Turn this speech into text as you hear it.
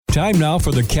Time now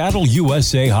for the Cattle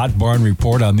USA Hot Barn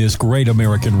Report on this great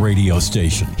American radio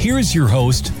station. Here's your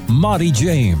host, Monty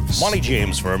James. Monty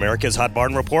James for America's Hot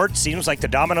Barn Report. Seems like the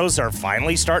dominoes are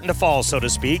finally starting to fall, so to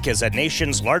speak, as the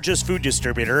nation's largest food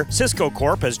distributor, Sysco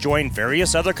Corp, has joined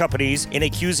various other companies in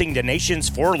accusing the nation's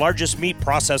four largest meat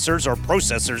processors, or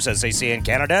processors as they say in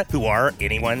Canada, who are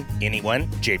anyone,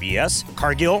 JBS,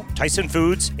 Cargill, Tyson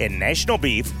Foods, and National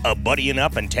Beef, of buddying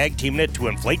up and tag teaming it to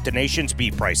inflate the nation's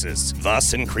beef prices,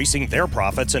 thus increasing their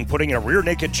profits and putting a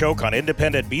rear-naked choke on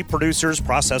independent beef producers,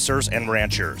 processors, and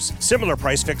ranchers. Similar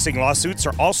price-fixing lawsuits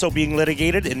are also being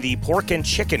litigated in the pork and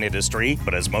chicken industry,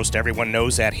 but as most everyone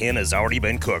knows, that hen has already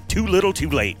been cooked. Too little,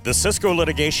 too late. The Sysco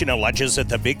litigation alleges that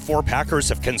the Big Four packers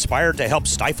have conspired to help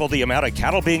stifle the amount of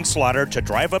cattle being slaughtered to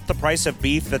drive up the price of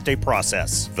beef that they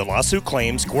process. The lawsuit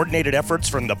claims coordinated efforts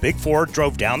from the Big Four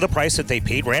drove down the price that they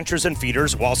paid ranchers and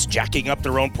feeders whilst jacking up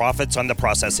their own profits on the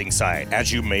processing side.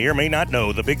 As you may or may not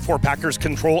know, the Big Four packers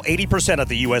control 80% of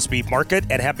the U.S. beef market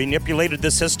and have manipulated the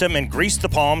system and greased the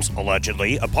palms,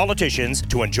 allegedly, of politicians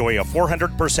to enjoy a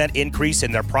 400% increase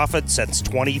in their profits since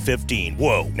 2015.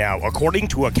 Whoa. Now, according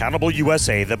to Accountable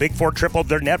USA, the Big Four tripled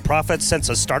their net profits since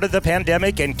the start of the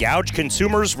pandemic and gouged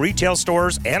consumers, retail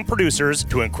stores, and producers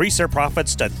to increase their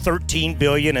profits to $13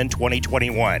 billion in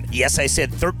 2021. Yes, I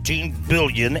said $13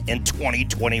 billion in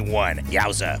 2021.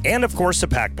 Yowza. And of course, the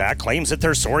PAC claims that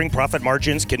their soaring profit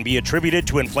margins can be attributed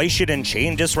to inflation and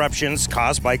chain disruptions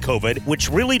caused by COVID, which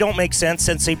really don't make sense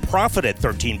since they profited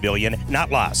 $13 billion,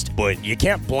 not lost. But you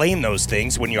can't blame those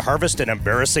things when you harvest an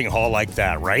embarrassing haul like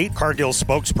that, right? Cargill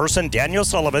spokesperson Daniel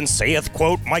Sullivan saith,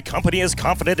 quote, "My company is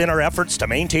confident in our efforts to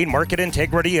maintain market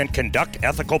integrity and conduct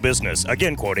ethical business."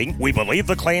 Again, quoting, "We believe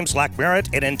the claims lack merit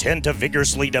and intend to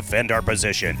vigorously defend our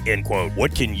position." End quote.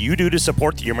 What can you do to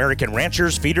support the American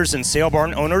ranchers, feeders, and sale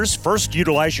barn owners? First,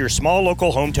 utilize your small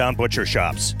local hometown butcher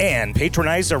shops and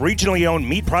patronize the regionally owned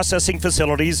meat processing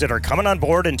facilities that are coming on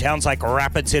board in towns like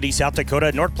Rapid City, South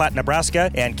Dakota, North Platte,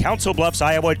 Nebraska, and Council Bluffs,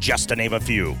 Iowa, just to name a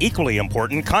few. Equally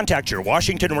important, contact your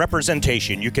Washington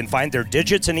representation. You can find their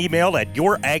digits and email at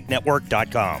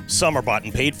youragnetwork.com. Some are bought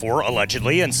and paid for,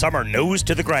 allegedly, and some are nose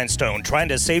to the grindstone, trying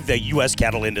to save the U.S.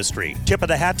 cattle industry. Tip of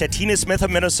the hat to Tina Smith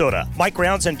of Minnesota, Mike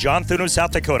Rounds and John Thune of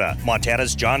South Dakota,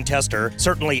 Montana's John Tester,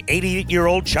 certainly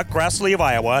 88-year-old Chuck Grassley of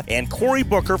Iowa, and Cory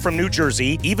Booker from New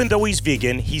Jersey. Even though he's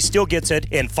vegan, he still gets it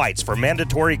and fights for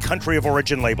mandatory country of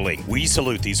origin labeling. We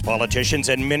salute these politicians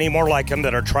and many more like them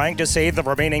that are trying to save the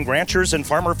remaining ranchers and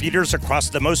farmer feeders across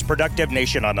the most productive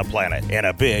nation on the planet. And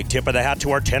a big tip of the hat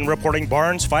to our 10 reporting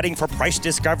barns fighting for price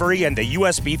discovery and the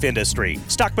U.S. beef industry.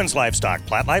 Stockman's Livestock,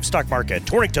 Platte Livestock Market,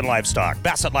 Torrington Livestock,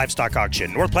 Bassett Livestock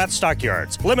Auction, North Platte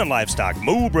Stockyards, Lemon Livestock,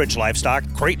 Moobridge Livestock,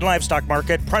 Creighton Livestock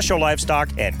Market, Presho Livestock,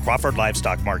 and Crawford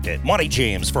Livestock Market. Monty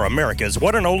James for America's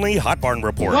one and only Hot Barn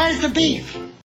Report. Where's the beef?